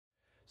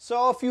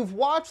So if you've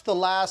watched the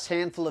last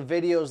handful of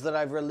videos that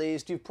I've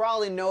released, you've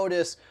probably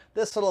noticed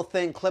this little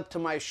thing clipped to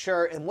my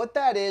shirt, and what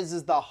that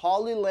is the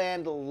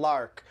Hollyland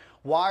Lark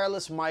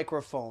wireless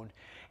microphone.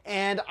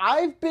 And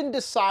I've been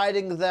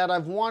deciding that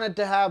I've wanted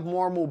to have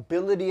more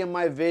mobility in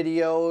my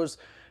videos,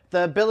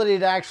 the ability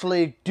to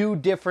actually do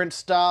different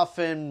stuff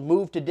and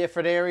move to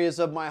different areas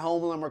of my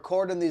home while I'm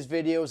recording these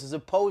videos, as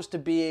opposed to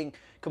being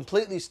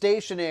completely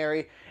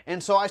stationary.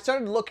 And so I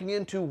started looking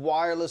into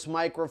wireless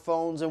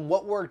microphones and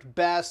what worked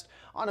best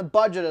on a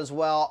budget as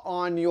well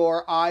on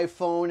your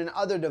iPhone and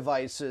other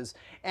devices.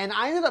 And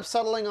I ended up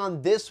settling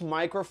on this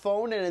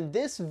microphone, and in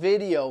this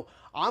video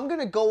I'm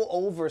going to go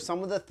over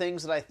some of the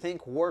things that I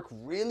think work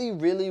really,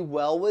 really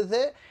well with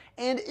it,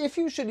 and if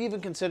you should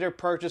even consider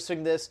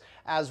purchasing this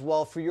as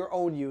well for your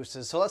own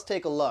uses. So let's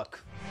take a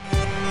look.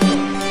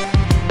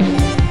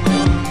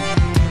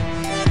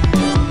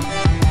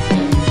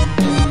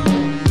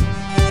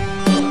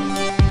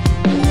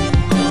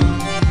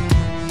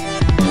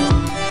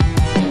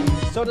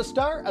 So to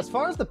start, as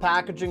far as the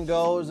packaging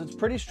goes, it's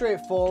pretty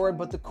straightforward,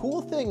 but the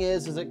cool thing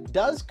is it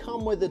does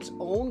come with its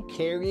own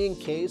carrying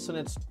case, and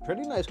it's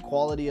pretty nice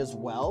quality as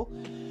well.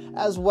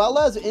 As well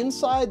as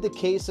inside the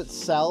case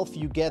itself,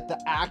 you get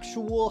the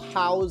actual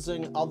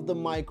housing of the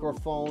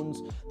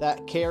microphones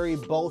that carry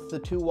both the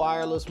two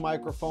wireless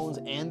microphones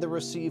and the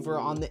receiver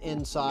on the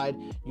inside.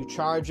 You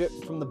charge it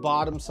from the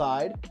bottom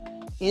side.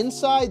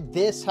 Inside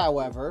this,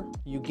 however,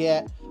 you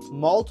get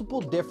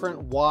multiple different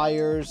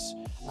wires,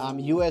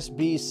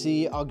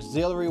 USB-C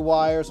auxiliary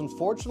wires.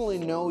 Unfortunately,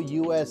 no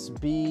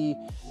USB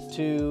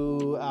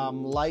to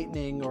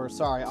lightning, or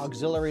sorry,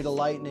 auxiliary to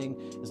lightning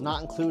is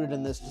not included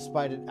in this,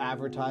 despite it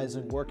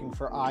advertising working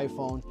for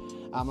iPhone.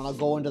 And I'll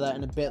go into that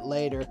in a bit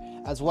later.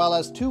 As well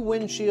as two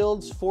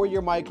windshields for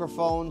your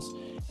microphones.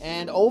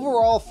 And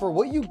overall, for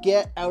what you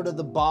get out of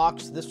the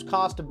box, this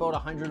cost about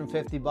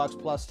 150 bucks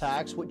plus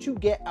tax. What you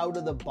get out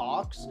of the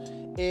box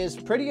is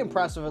pretty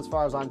impressive as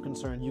far as I'm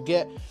concerned. You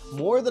get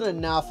more than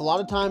enough. A lot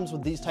of times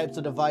with these types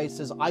of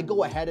devices, I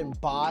go ahead and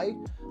buy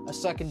a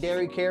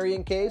secondary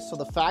carrying case. So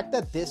the fact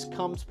that this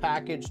comes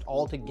packaged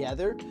all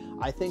together,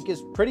 I think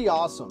is pretty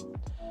awesome.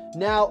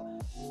 Now,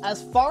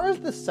 as far as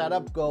the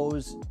setup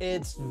goes,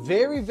 it's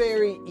very,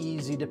 very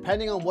easy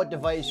depending on what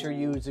device you're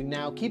using.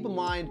 Now, keep in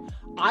mind,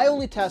 I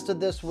only tested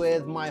this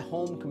with my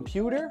home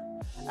computer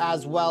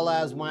as well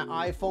as my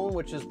iPhone,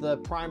 which is the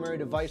primary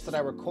device that I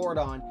record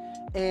on.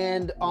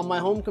 And on my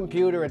home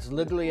computer, it's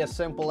literally as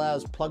simple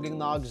as plugging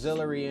the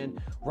auxiliary in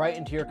right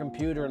into your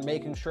computer and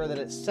making sure that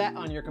it's set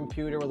on your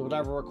computer with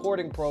whatever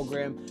recording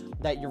program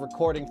that you're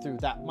recording through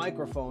that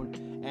microphone.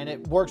 And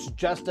it works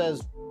just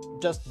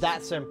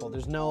that simple.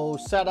 There's no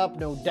setup,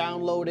 no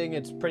downloading.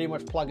 It's pretty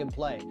much plug and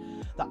play.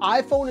 The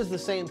iPhone is the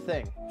same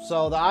thing.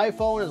 So the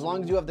iPhone, as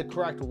long as you have the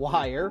correct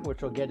wire,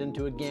 which we'll get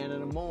into again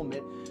in a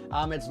moment,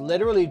 it's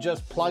literally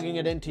just plugging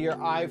it into your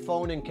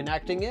iPhone and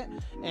connecting it.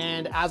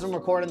 And as I'm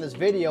recording this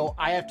video,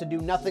 I have to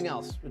do nothing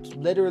else. It's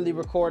literally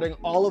recording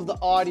all of the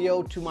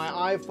audio to my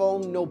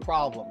iPhone, no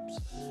problems,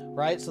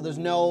 right? So there's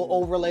no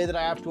overlay that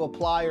I have to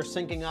apply or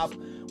syncing up,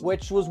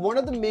 which was one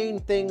of the main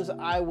things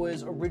I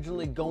was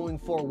originally going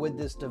for with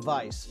this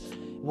device.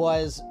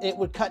 Was it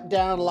would cut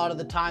down a lot of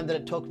the time that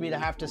it took me to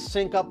have to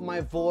sync up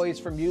my voice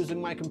from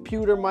using my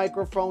computer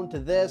microphone to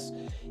this.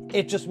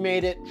 It just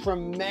made it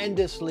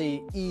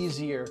tremendously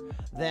easier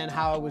than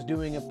how I was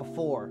doing it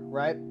before,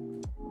 right?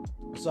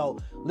 So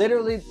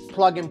literally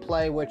plug and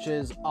play, which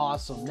is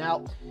awesome.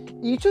 Now,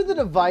 each of the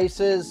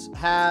devices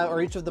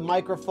or each of the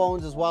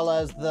microphones, as well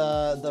as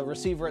the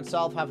receiver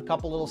itself, have a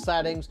couple little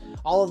settings.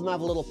 All of them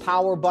have a little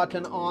power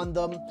button on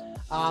them.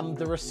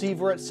 The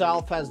receiver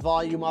itself has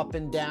volume up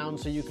and down,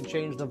 so you can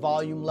change the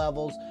volume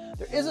levels.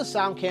 There is a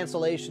sound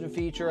cancellation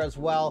feature as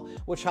well,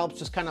 which helps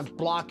just kind of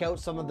block out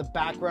some of the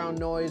background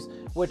noise,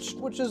 which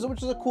is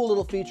a cool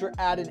little feature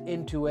added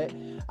into it.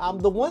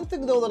 The one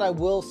thing though that I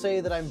will say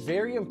that I'm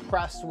very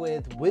impressed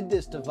with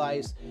this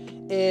device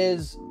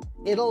is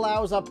it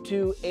allows up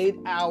to 8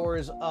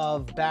 hours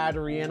of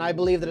battery, and I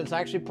believe that it's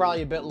actually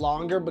probably a bit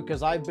longer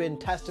because I've been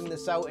testing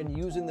this out and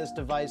using this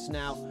device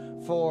now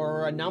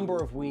for a number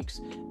of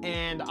weeks,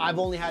 and I've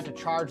only had to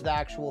charge the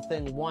actual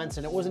thing once,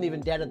 and it wasn't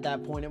even dead at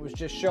that point. It was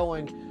just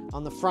showing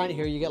on the front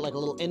here, you get like a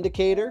little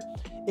indicator.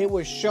 It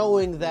was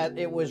showing that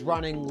it was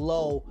running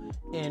low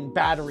in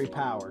battery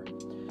power.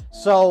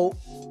 So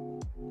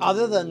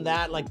other than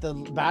that, like, the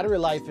battery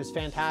life is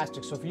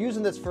fantastic. So if you're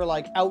using this for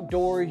like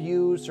outdoor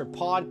use or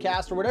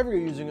podcast or whatever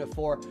you're using it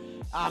for,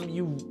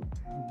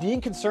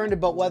 being concerned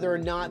about whether or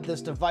not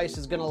this device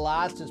is going to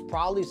last is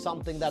probably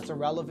something that's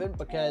irrelevant,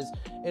 because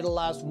it'll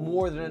last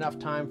more than enough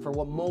time for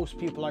what most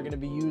people are going to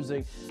be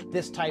using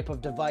this type of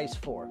device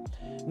for.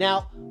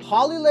 Now,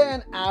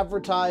 Hollyland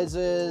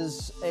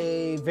advertises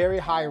a very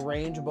high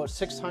range, about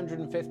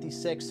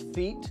 656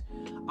 feet.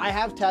 I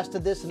have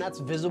tested this, and that's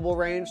visible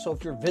range, so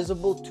if you're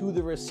visible to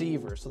the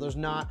receiver, so there's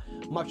not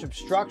much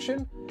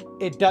obstruction,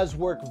 it does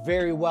work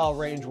very well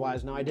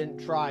range-wise. Now, I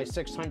didn't try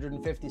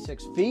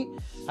 656 feet.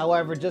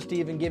 However, just to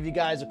even give you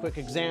guys a quick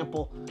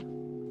example,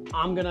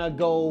 I'm gonna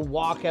go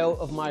walk out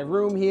of my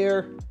room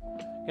here,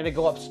 Gonna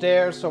go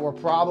upstairs, so we're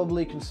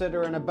probably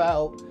considering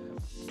about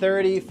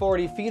 30,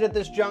 40 feet at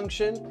this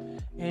junction,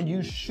 and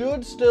you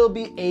should still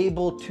be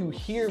able to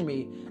hear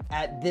me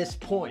at this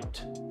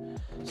point.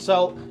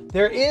 So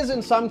there is,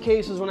 in some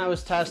cases when I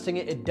was testing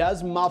it, it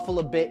does muffle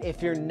a bit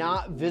if you're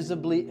not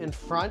visibly in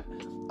front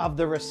of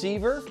the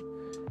receiver.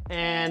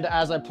 And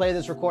as I play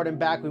this recording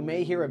back, we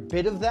may hear a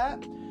bit of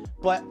that.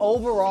 But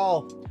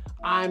overall,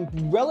 I'm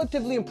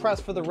relatively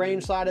impressed for the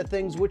range side of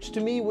things, which to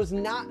me was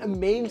not a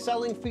main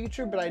selling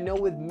feature, but I know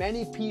with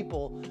many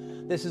people,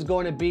 this is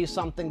going to be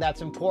something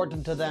that's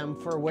important to them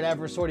for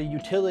whatever sort of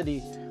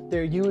utility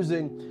they're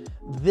using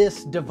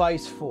this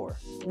device for.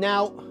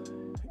 Now,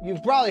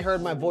 you've probably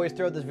heard my voice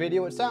throughout this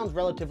video. It sounds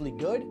relatively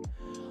good.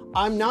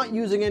 I'm not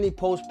using any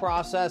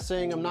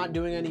post-processing. I'm not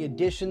doing any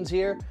additions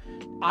here.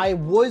 I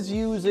was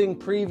using,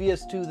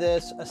 previous to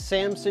this, a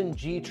Samson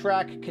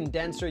G-Track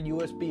condenser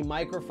USB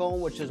microphone,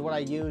 which is what I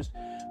used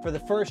for the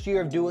first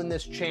year of doing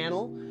this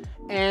channel.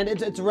 And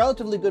it's a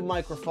relatively good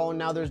microphone.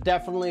 Now, there's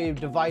definitely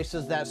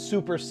devices that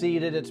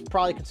supersede it. It's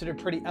probably considered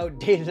pretty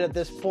outdated at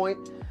this point.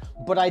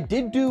 But I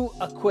did do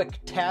a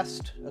quick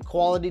test, a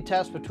quality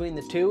test between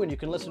the two, and you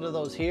can listen to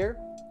those here.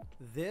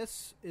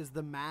 This is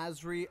the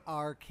Masry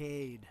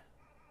Arcade.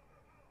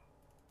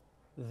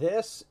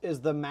 This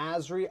is the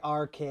Masry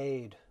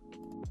Arcade.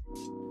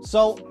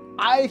 So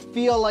I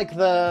feel like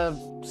the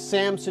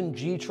Samson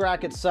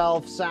G-Track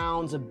itself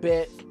sounds a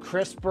bit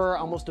crisper,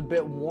 almost a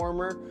bit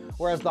warmer,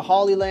 whereas the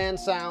Hollyland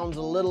sounds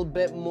a little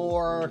bit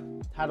more,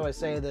 how do I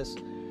say this,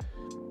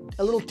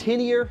 a little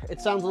tinnier. It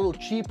sounds a little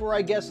cheaper,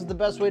 I guess is the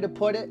best way to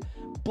put it,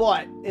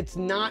 but it's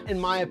not, in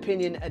my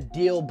opinion, a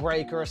deal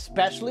breaker,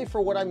 especially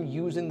for what I'm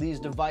using these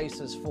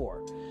devices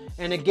for.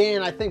 And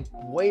again, I think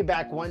way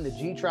back when, the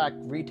G-Track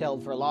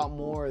retailed for a lot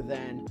more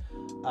than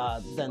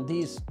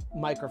these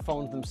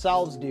microphones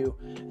themselves do.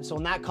 And so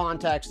in that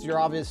context, you're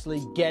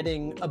obviously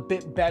getting a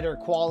bit better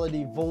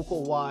quality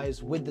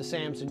vocal-wise with the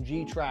Samson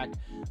G-Track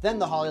than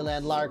the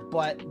Hollyland Lark,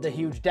 but the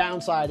huge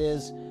downside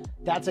is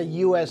that's a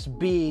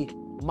USB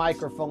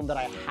microphone that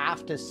I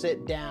have to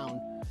sit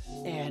down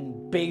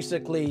and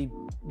basically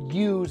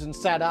use and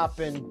set up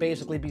and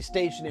basically be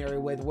stationary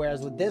with,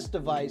 whereas with this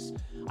device,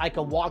 I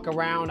can walk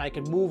around, I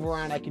can move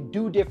around, I can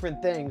do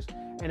different things,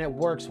 and it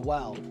works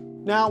well.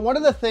 Now, one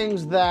of the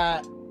things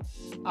that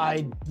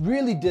I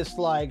really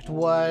disliked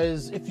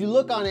was, if you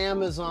look on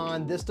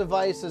Amazon, this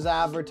device is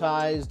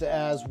advertised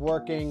as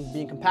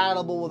being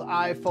compatible with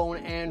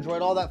iPhone,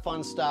 Android, all that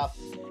fun stuff.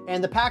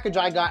 And the package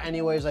I got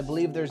anyways, I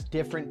believe there's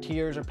different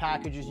tiers or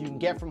packages you can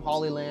get from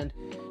Hollyland,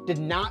 did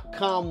not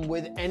come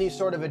with any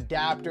sort of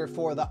adapter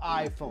for the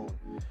iPhone,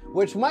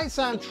 which might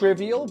sound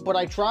trivial, but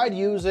I tried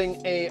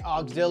using a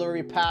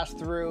auxiliary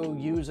pass-through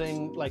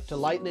using to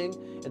Lightning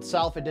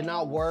itself. It did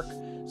not work.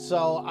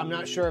 So I'm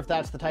not sure if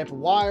that's the type of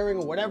wiring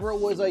or whatever it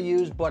was I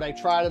used, but I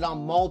tried it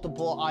on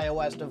multiple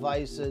iOS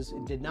devices.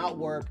 It did not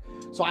work.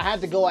 So I had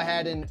to go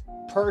ahead and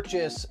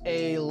purchase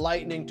a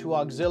Lightning to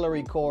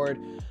auxiliary cord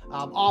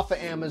off of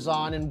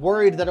Amazon, and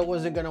worried that it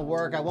wasn't going to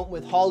work. I went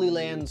with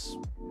Hollyland's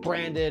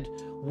branded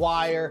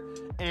wire,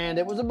 and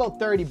it was about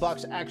 30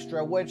 bucks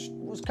extra, which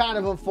was kind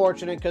of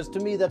unfortunate because to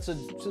me that's a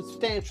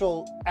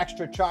substantial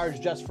extra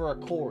charge just for a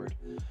cord.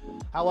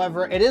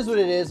 However, it is what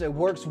it is. It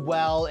works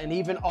well, and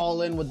even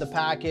all in with the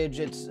package,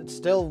 it's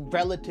still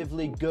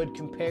relatively good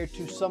compared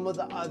to some of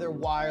the other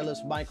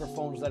wireless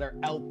microphones that are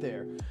out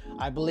there.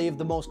 I believe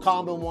the most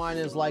common one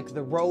is like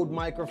the Rode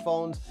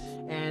microphones,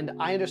 and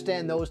I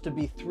understand those to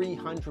be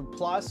 300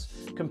 plus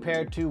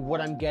compared to what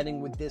I'm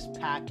getting with this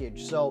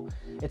package. So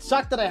it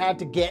sucked that I had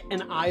to get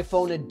an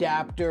iPhone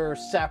adapter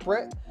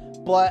separate,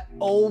 but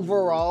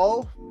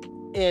overall,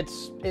 it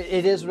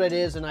is what it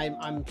is, and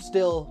I'm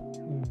still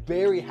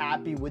very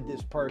happy with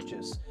this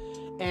purchase.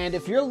 And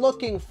if you're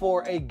looking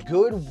for a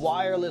good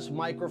wireless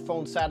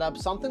microphone setup,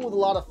 something with a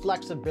lot of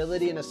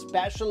flexibility and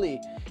especially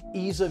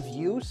ease of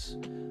use,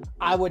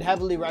 I would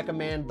heavily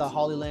recommend the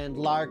Hollyland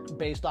Lark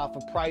based off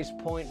of price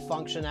point,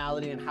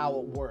 functionality, and how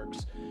it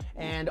works.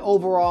 And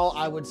overall,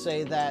 I would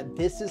say that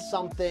this is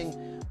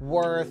something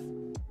worth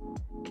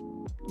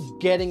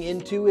getting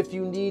into if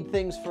you need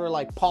things for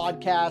like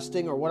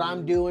podcasting or what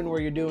I'm doing,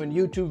 where you're doing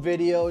YouTube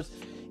videos.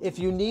 If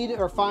you need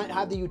or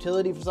have the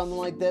utility for something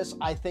like this,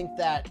 I think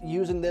that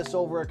using this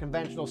over a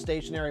conventional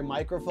stationary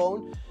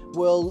microphone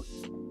will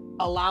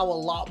allow a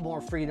lot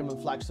more freedom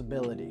and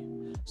flexibility.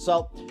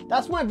 So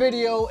that's my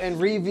video and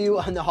review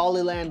on the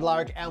Hollyland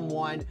Lark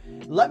M1.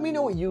 Let me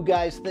know what you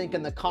guys think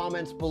in the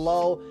comments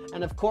below.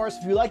 And of course,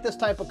 if you like this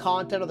type of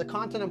content or the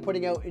content I'm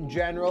putting out in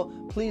general,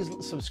 please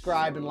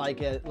subscribe and like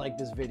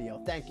this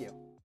video. Thank you.